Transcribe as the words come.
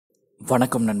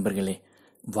வணக்கம் நண்பர்களே,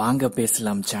 வாங்க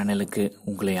பேசலாம் சேனலுக்கு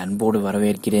உங்களை அன்போடு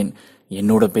வரவேற்கிறேன்.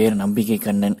 என்னோட பெயர் நம்பிக்கை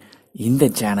கண்ணன். இந்த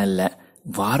சேனல்ல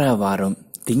வார வாரம்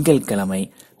திங்கட்கிழமை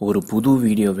ஒரு புது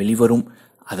வீடியோ வெளிவரும்.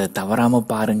 அதை தவறாம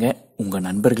பாருங்க, உங்க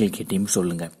நண்பர்கள் கிட்டையும்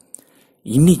சொல்லுங்க.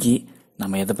 இன்னைக்கு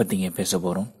நம்ம எதை பத்திங்க பேச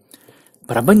போறோம்?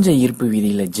 பிரபஞ்ச ஈர்ப்பு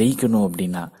விதியில ஜெயிக்கணும்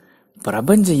அப்படின்னா,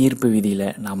 பிரபஞ்ச ஈர்ப்பு விதியில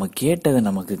நாம கேட்டதை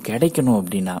நமக்கு கிடைக்கணும்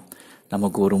அப்படின்னா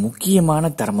நமக்கு ஒரு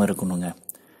முக்கியமான திறமை இருக்கணுங்க.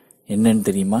 என்னன்னு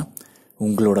தெரியுமா?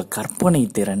 உங்களோட கற்பனை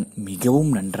திறன்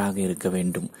மிகவும் நன்றாக இருக்க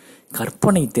வேண்டும்.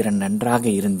 கற்பனை திறன் நன்றாக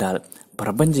இருந்தால்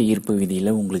பிரபஞ்ச ஈர்ப்பு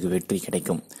விதியில உங்களுக்கு வெற்றி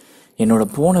கிடைக்கும். என்னோட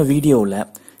போன வீடியோவில்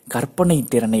கற்பனை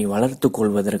திறனை வளர்த்து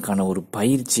கொள்வதற்கான ஒரு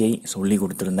பயிற்சியை சொல்லி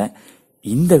கொடுத்துருந்தேன்.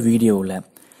 இந்த வீடியோவில்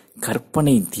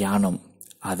கற்பனை தியானம்,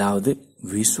 அதாவது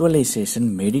விசுவலைசேஷன்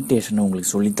மெடிடேஷனை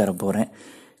உங்களுக்கு சொல்லித்தர போகிறேன்.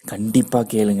 கண்டிப்பாக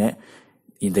கேளுங்க.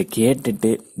 இதை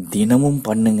கேட்டுட்டு தினமும்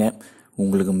பண்ணுங்க.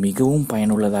 உங்களுக்கு மிகவும்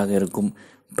பயனுள்ளதாக இருக்கும்.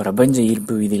 பிரபஞ்ச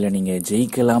ஈர்ப்பு விதியில நீங்க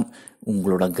ஜெயிக்கலாம்.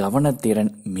 உங்களோட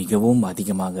கவனத்திறன் மிகவும்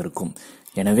அதிகமாக இருக்கும்.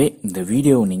 எனவே இந்த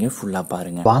வீடியோவை நீங்க ஃபுல்லா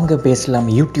பாருங்க. வாங்க பேசலாம்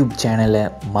யூடியூப் சேனலை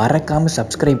மறக்காம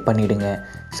சப்ஸ்கிரைப் பண்ணிடுங்க.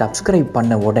 சப்ஸ்கிரைப்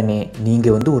பண்ண உடனே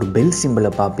நீங்க ஒரு பெல்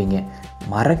சிம்பிளை பார்ப்பீங்க.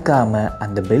 மறக்காம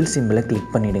அந்த பெல் சிம்பிளை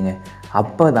கிளிக் பண்ணிடுங்க.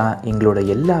 அப்பதான் எங்களோட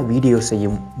எல்லா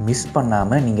வீடியோஸையும் மிஸ்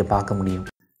பண்ணாம நீங்க பார்க்க முடியும்.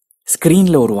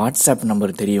 ஸ்கிரீன்ல ஒரு வாட்ஸ்அப்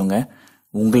நம்பர் தெரியுங்க.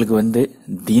 உங்களுக்கு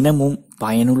தினமும்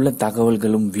பயனுள்ள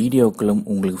தகவல்களும் வீடியோக்களும்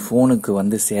உங்களுக்கு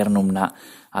போனுக்கு சேரணும்னா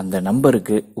அந்த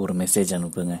நம்பருக்கு ஒரு மெசேஜ்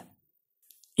அனுப்புங்க.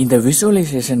 இந்த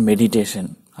விசுவலைசேஷன் மெடிடேஷன்,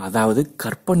 அதாவது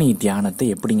கற்பனை தியானத்தை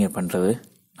எப்படிங்க பண்றது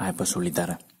நான் இப்ப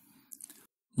சொல்லித்தரேன்.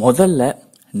 முதல்ல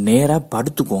நேரா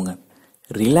படுத்துக்கோங்க.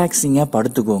 ரிலாக்ஸிங்கா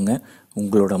படுத்துக்கோங்க.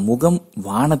 உங்களோட முகம்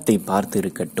வானத்தை பார்த்து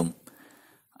இருக்கட்டும்.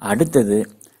 அடுத்தது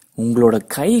உங்களோட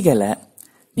கைகளை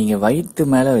நீங்க வயிற்று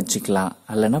மேல வச்சுக்கலாம்,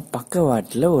 அல்லனா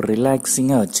பக்கவாட்டில் ஒரு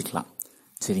ரிலாக்ஸிங்கா வச்சுக்கலாம்.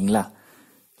 சரிங்களா?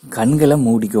 கண்களை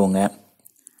மூடிக்கோங்க.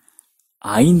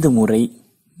 5 முறை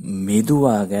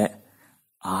மெதுவாக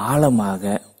ஆழமாக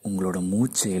உங்களோட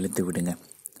மூச்சை இழுத்து விடுங்க.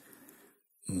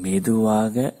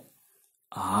 மெதுவாக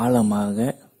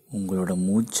ஆழமாக உங்களோட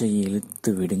மூச்சை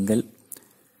இழுத்து விடுங்கள்.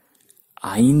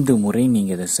 5 முறை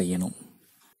நீங்க இதை செய்யணும்.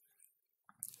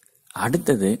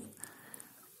 அடுத்தது,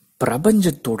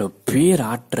 பிரபஞ்சத்தோட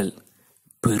பேராற்றல்,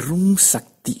 பெரும்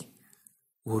சக்தி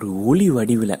ஒரு ஒளி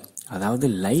வடிவில், அதாவது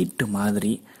லைட்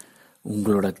மாதிரி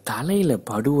உங்களோட தலையில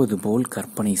படுவது போல்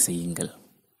கற்பனை செய்யுங்கள்.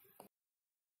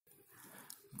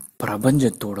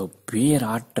 பிரபஞ்சத்தோட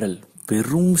பேராற்றல்,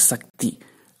 பெரும் சக்தி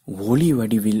ஒளி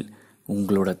வடிவில்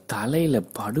உங்களோட தலையில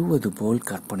படுவது போல்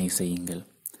கற்பனை செய்யுங்கள்.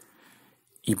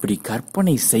 இப்படி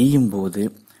கற்பனை செய்யும் போது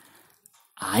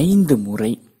 5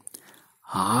 முறை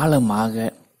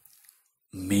ஆழமாக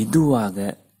மெதுவாக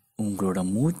உங்களோட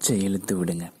மூச்சை இழுத்து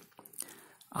விடுங்க.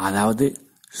 அதாவது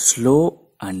ஸ்லோ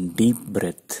அண்ட் டீப்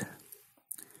பிரெத்.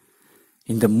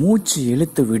 இந்த மூச்சு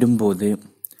இழுத்து விடும்போது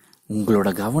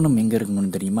உங்களோட கவனம் எங்க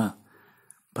இருக்கணும்னு தெரியுமா?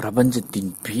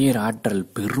 பிரபஞ்சத்தின் பேராற்றல்,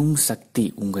 பெரும் சக்தி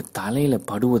உங்க தலையில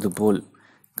படுவது போல்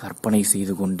கற்பனை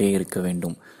செய்து கொண்டே இருக்க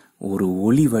வேண்டும். ஒரு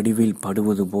ஒளி வடிவில்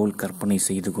படுவது போல் கற்பனை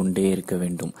செய்து கொண்டே இருக்க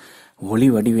வேண்டும். ஒளி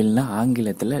வடிவில்னா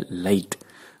ஆங்கிலத்துல லைட்.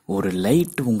 ஒரு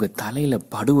லைட் உங்க தலையில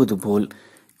படுவது போல்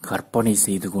கற்பனை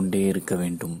செய்து கொண்டே இருக்க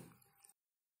வேண்டும்.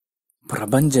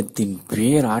 பிரபஞ்சத்தின்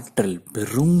பேராற்றல்,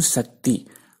 பெரும் சக்தி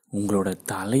உங்களோட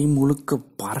தலை முழுக்க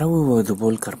பரவுவது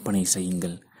போல் கற்பனை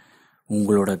செய்யுங்கள்.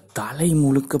 உங்களோட தலை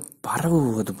முழுக்க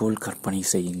பரவுவது போல் கற்பனை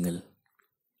செய்யுங்கள்.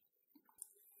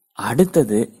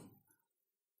 அடுத்தது,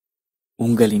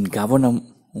 உங்களின் கவனம்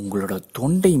உங்களோட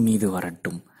தொண்டை மீது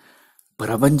வரட்டும்.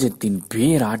 பிரபஞ்சத்தின்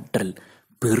பேராற்றல்,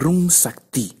 பெரும்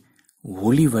சக்தி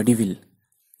ஒளி வடிவில்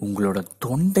உங்களோட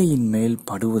தொண்டையின் மேல்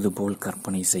படுவது போல்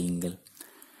கற்பனை செய்யுங்கள்.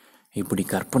 இப்படி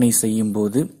கற்பனை செய்யும்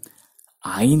போது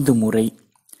 5 முறை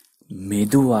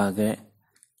மெதுவாக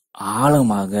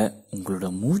ஆழமாக உங்களோட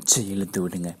மூச்சை இழுத்து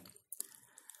விடுங்க.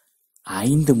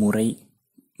 5 முறை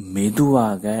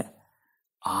மெதுவாக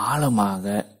ஆழமாக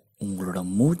உங்களோட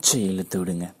மூச்சை இழுத்து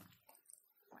விடுங்க.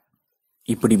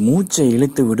 இப்படி மூச்சை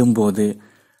இழுத்து விடும்போது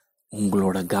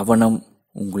உங்களோட கவனம்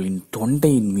உங்களின்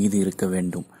தொண்டையின் மீது இருக்க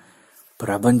வேண்டும்.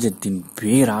 பிரபஞ்சத்தின்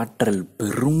பேராற்றல்,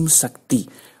 பெரும் சக்தி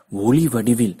ஒளி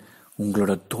வடிவில்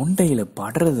உங்களோட தொண்டையில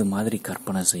படுறது மாதிரி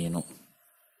கற்பனை செய்யணும்.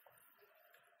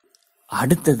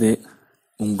 அடுத்தது,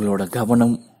 உங்களோட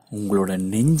கவனம் உங்களோட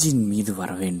நெஞ்சின் மீது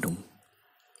வர வேண்டும்.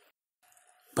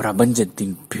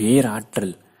 பிரபஞ்சத்தின்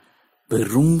பேராற்றல்,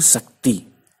 பெரும் சக்தி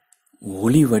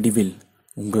ஒளி வடிவில்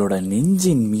உங்களோட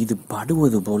நெஞ்சின் மீது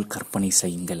படுவது போல் கற்பனை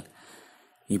செய்யுங்கள்.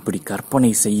 இப்படி கற்பனை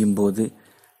செய்யும் போது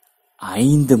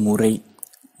 5 முறை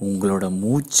உங்களோட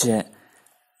மூச்சை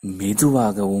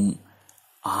மெதுவாகவும்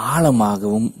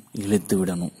ஆழமாகவும் இழுத்து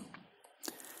விடணும்.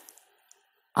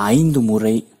 5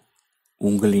 முறை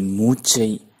உங்களின் மூச்சை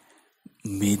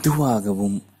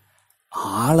மெதுவாகவும்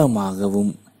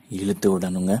ஆழமாகவும் இழுத்து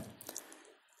விடணுங்க.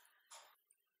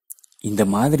 இந்த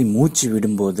மாதிரி மூச்சு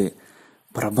விடும்போது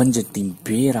பிரபஞ்சத்தின்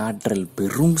பேராற்றல்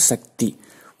பெரும் சக்தி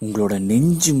உங்களோட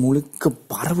நெஞ்சு முழுக்க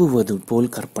பரவுவது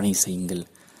போல் கற்பனை செய்யுங்கள்.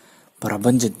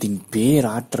 பிரபஞ்சத்தின்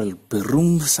பேராற்றல்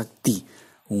பெரும் சக்தி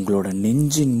உங்களோட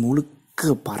நெஞ்சின்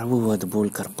முழுக்க பரவுவது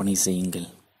போல் கற்பனை செய்யுங்கள்.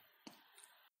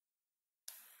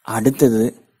 அடுத்தது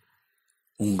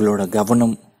உங்களோட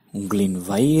கவனம் உங்களின்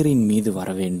வயிறின் மீது வர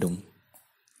வேண்டும்.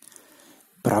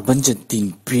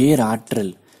 பிரபஞ்சத்தின்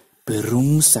பேராற்றல்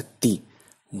பெரும் சக்தி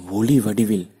ஒளி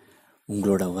வடிவில்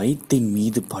உங்களோட வயிற்றின்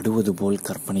மீது படுவது போல்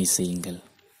கற்பனை செய்யுங்கள்.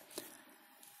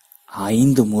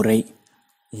 5 முறை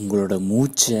உங்களோட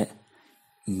மூச்சை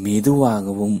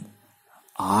மெதுவாகவும்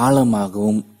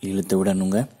ஆழமாகவும் இழுத்து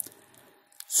விடணுங்க.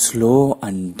 Slow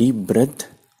and deep breadth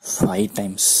 5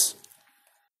 times.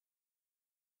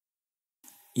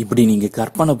 இப்படி நீங்க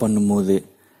கற்பனை பண்ணும்போது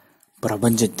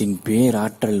பிரபஞ்சத்தின்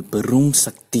பேராற்றல் பெரும்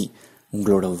சக்தி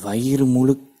உங்களோட வயிறு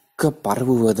முழுக்க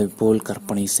பரவுவதை போல்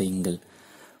கற்பனை செய்யுங்கள்.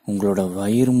 உங்களோட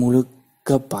வயிறு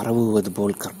முழுக்க பரவுவது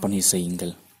போல் கற்பனை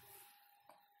செய்யுங்கள்.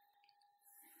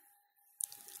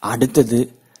 அடுத்தது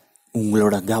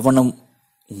உங்களோட கவனம்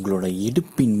உங்களோட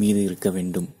இடுப்பின் மீது இருக்க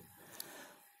வேண்டும்.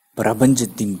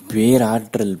 பிரபஞ்சத்தின்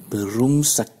பேராற்றல் பெரும்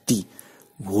சக்தி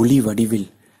ஒளி வடிவில்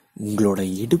உங்களோட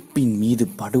இடுப்பின் மீது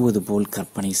படுவது போல்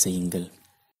கற்பனை செய்யுங்கள்.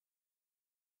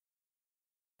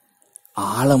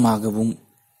 ஆழமாகவும்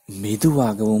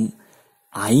மெதுவாகவும்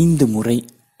 5 முறை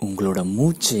உங்களோட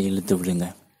மூச்சை இழுத்து விடுங்க.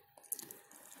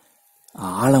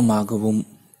 ஆழமாகவும்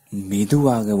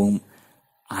மெதுவாகவும்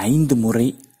 5 முறை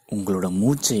உங்களோட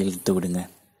மூச்சை இழுத்து விடுங்க.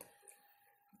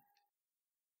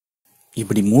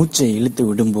 இப்படி மூச்சை இழுத்து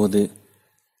விடும்போது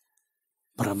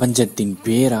பிரபஞ்சத்தின்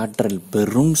பேராற்றல்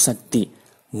பெரும் சக்தி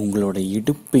உங்களோட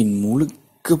இடுப்பின்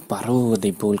முழுக்க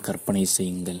பரவுவதை போல் கற்பனை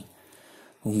செய்யுங்கள்.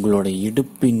 உங்களோட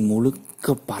இடுப்பின்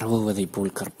முழுக்க பரவுவதை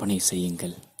போல் கற்பனை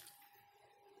செய்யுங்கள்.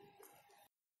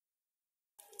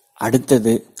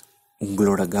 அடுத்தது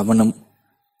உங்களோட கவனம்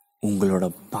உங்களோட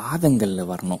பாதங்கள்ல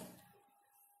வரணும்.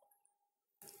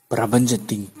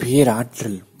 பிரபஞ்சத்தின்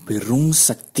பேராற்றல் பெரும்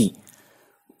சக்தி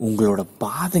உங்களோட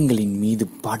பாதங்களின் மீது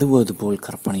படுவது போல்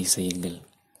கற்பனை செய்யுங்கள்.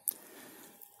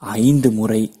 5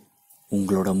 முறை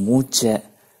உங்களோட மூச்சை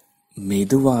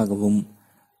மெதுவாகவும்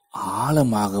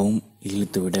ஆழமாகவும்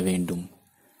இழுத்து விட வேண்டும்.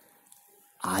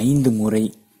 5 முறை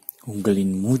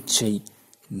உங்களின் மூச்சை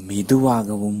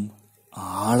மெதுவாகவும்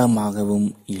ஆழமாகவும்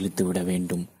இழுத்து விட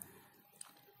வேண்டும்.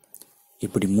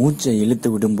 இப்படி மூச்சை இழுத்து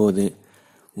விடும்போது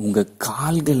உங்க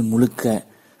கால்கள் முழுக்க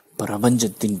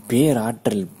பிரபஞ்சத்தின்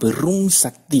பேராற்றல் பெரும்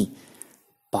சக்தி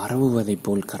பரவுவதை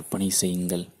போல் கற்பனை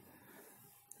செய்யுங்கள்.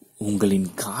 உங்களின்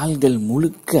கால்கள்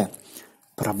முழுக்க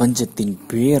பிரபஞ்சத்தின்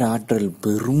பேராற்றல்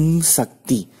பெரும்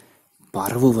சக்தி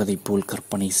பரவுவதை போல்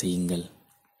கற்பனை செய்யுங்கள்.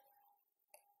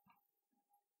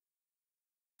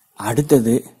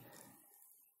 அடுத்தது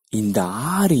இந்த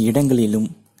 6 இடங்களிலும்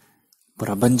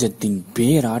பிரபஞ்சத்தின்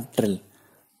பேராற்றல்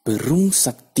பெரும்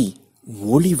சக்தி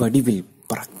ஒளி வடிவில்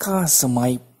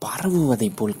பிரகாசமாய் பரவுவதை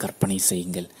போல் கற்பனை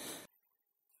செய்யுங்கள்.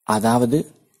 அதாவது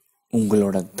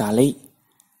உங்களோட தலை,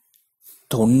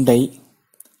 தொண்டை,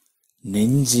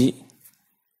 நெஞ்சு,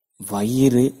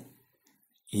 வயிறு,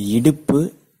 இடுப்பு,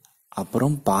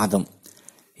 அப்புறம் பாதம்,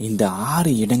 இந்த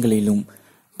 6 இடங்களிலும்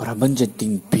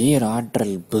பிரபஞ்சத்தின்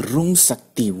பேராற்றல் பெரும்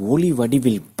சக்தி ஒளி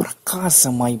வடிவில்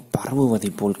பிரகாசமாய் பரவுவதை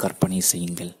போல் கற்பனை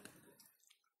செய்யுங்கள்.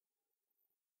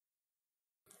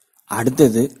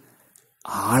 அடுத்தது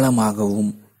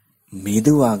ஆழமாகவும்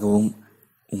மெதுவாகவும்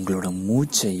உங்களோட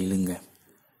மூச்சை இழுங்க.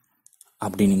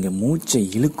 அப்படி நீங்க மூச்சை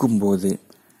இழுக்கும்போது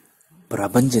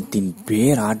பிரபஞ்சத்தின்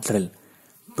பேராற்றல்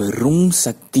பெரும்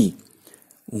சக்தி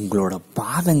உங்களோட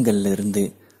பாதங்கள்ல இருந்து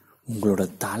உங்களோட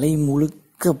தலை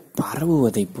முழுக்க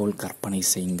பரவுவதை போல் கற்பனை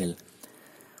செய்யுங்கள்.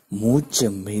 மூச்சை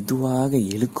மெதுவாக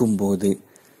இழுக்கும்போது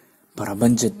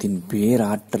பிரபஞ்சத்தின்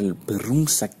பேராற்றல் பெரும்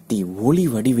சக்தி ஒளி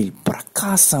வடிவில்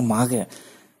பிரகாசமாக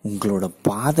உங்களோட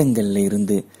பாதங்கள்ல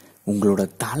இருந்து உங்களோட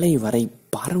தலை வரை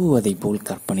பரவுவதை போல்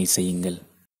கற்பனை செய்யுங்கள்.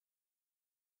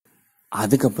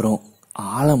 அதுக்கப்புறம்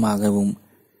ஆழமாகவும்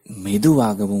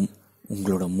மெதுவாகவும்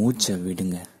உங்களோட மூச்சை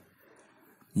விடுங்க.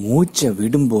 மூச்சை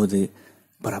விடும்போது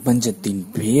பிரபஞ்சத்தின்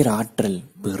பேராற்றல்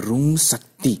பெரும்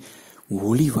சக்தி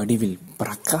ஒளி வடிவில்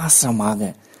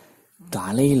பிரகாசமாக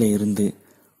தலையில இருந்து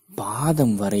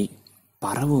பாதம் வரை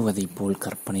பரவுவதை போல்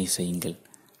கற்பனை செய்யுங்கள்.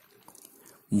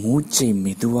 மூச்சை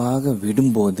மெதுவாக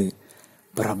விடும்போது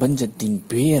பிரபஞ்சத்தின்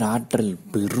பேராற்றல்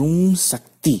பெரும்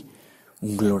சக்தி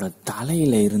உங்களோட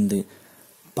தலையில இருந்து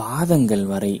பாதங்கள்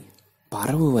வரை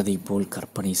பரவுவதை போல்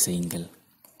கற்பனை செய்யுங்கள்.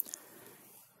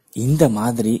 இந்த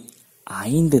மாதிரி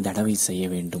 5 தடவை செய்ய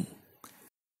வேண்டும்.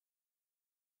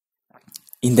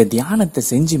 இந்த தியானத்தை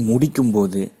செஞ்சு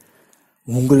முடிக்கும்போது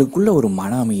உங்களுக்குள்ள ஒரு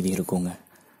மன அமைதி இருக்குங்க.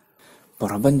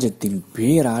 பிரபஞ்சத்தின்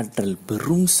பேராற்றல்,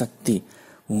 பெரும் சக்தி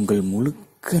உங்கள்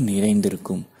முழுக்க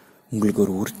நிறைந்திருக்கும். உங்களுக்கு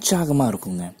ஒரு உற்சாகமா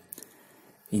இருக்குங்க.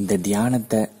 இந்த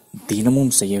தியானத்தை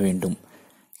தினமும் செய்ய வேண்டும்.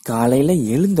 காலையில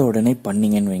எழுந்த உடனே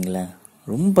பண்ணீங்கன்னு வைங்களேன்,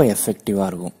 ரொம்ப எஃபெக்டிவா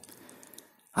இருக்கும்.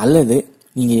 அல்லது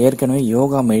நீங்க ஏற்கனவே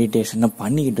யோகா மெடிடேஷனை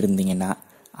பண்ணிக்கிட்டு இருந்தீங்கன்னா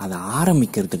அதை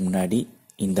ஆரம்பிக்கிறதுக்கு முன்னாடி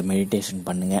இந்த மெடிடேஷன்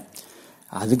பண்ணுங்க.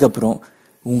 அதுக்கப்புறம்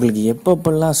உங்களுக்கு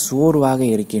எப்பப்பெல்லாம் சோர்வாக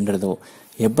இருக்கின்றதோ,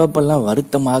 எப்பப்பெல்லாம்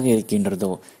வருத்தமாக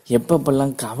இருக்கின்றதோ,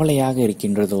 எப்பப்பெல்லாம் கவலையாக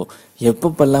இருக்கின்றதோ,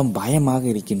 எப்பப்பெல்லாம் பயமாக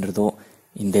இருக்கின்றதோ,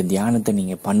 இந்த தியானத்தை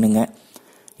நீங்க பண்ணுங்க.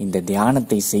 இந்த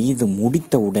தியானத்தை செய்து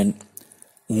முடித்தவுடன்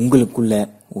உங்களுக்குள்ள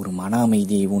ஒரு மன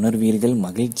அமைதியை உணர்வீர்கள்,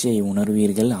 மகிழ்ச்சியை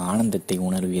உணர்வீர்கள், ஆனந்தத்தை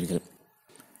உணர்வீர்கள்.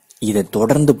 இதை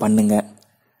தொடர்ந்து பண்ணுங்க.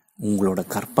 உங்களோட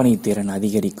கற்பனை திறன்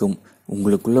அதிகரிக்கும்.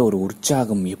 உங்களுக்குள்ள ஒரு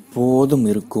உற்சாகம் எப்போதும்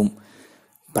இருக்கும்.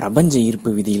 பிரபஞ்ச ஈர்ப்பு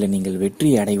விதியில நீங்கள் வெற்றி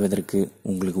அடைவதற்கு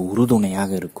உங்களுக்கு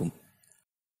உறுதுணையாக இருக்கும்.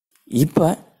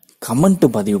 இப்ப கமெண்ட்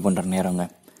பதிவு பண்ற நேரங்க.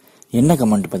 என்ன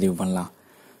கமெண்ட் பதிவு பண்ணலாம்?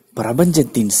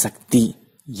 பிரபஞ்சத்தின் சக்தி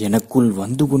எனக்குள்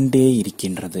வந்து கொண்டே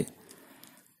இருக்கின்றது.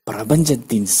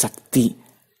 பிரபஞ்சத்தின் சக்தி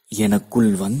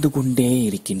எனக்குள் வந்து கொண்டே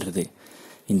இருக்கின்றது.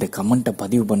 இந்த கமெண்ட்டை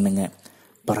பதிவு பண்ணுங்க.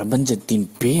 பிரபஞ்சத்தின்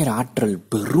பேராற்றல்,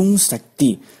 பெரும் சக்தி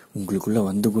உங்களுக்குள்ள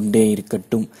வந்து கொண்டே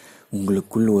இருக்கட்டும்.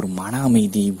 உங்களுக்குள் ஒரு மன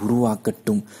அமைதியை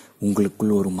உருவாக்கட்டும்.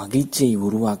 உங்களுக்குள் ஒரு மகிழ்ச்சியை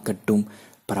உருவாக்கட்டும்.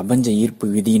 பிரபஞ்ச ஈர்ப்பு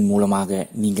விதியின் மூலமாக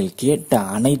நீங்கள் கேட்ட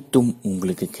அனைத்தும்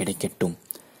உங்களுக்கு கிடைக்கட்டும்.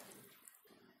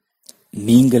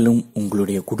 நீங்களும்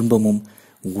உங்களுடைய குடும்பமும்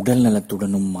உடல்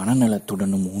நலத்துடனும்,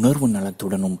 மனநலத்துடனும், உணர்வு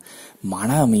நலத்துடனும், மன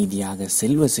அமைதியாக,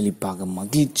 செல்வ செழிப்பாக,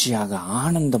 மகிழ்ச்சியாக,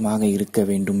 ஆனந்தமாக இருக்க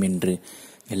வேண்டும் என்று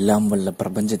எல்லாம் வல்ல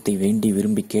பிரபஞ்சத்தை வேண்டி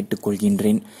விரும்பி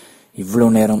கேட்டுக்கொள்கின்றேன். இவ்வளோ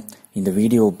நேரம் இந்த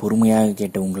வீடியோவை பொறுமையாக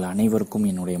கேட்ட உங்கள் அனைவருக்கும்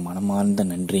என்னுடைய மனமார்ந்த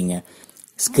நன்றிங்க.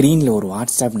 ஸ்க்ரீனில் ஒரு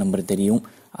வாட்ஸ்அப் நம்பர் தெரியும்,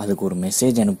 அதுக்கு ஒரு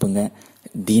மெசேஜ் அனுப்புங்க.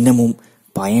 தினமும்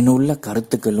பயனுள்ள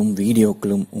கருத்துக்களும்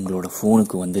வீடியோக்களும் உங்களோட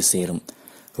ஃபோனுக்கு வந்து சேரும்.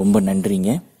 ரொம்ப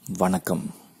நன்றிங்க. வணக்கம்.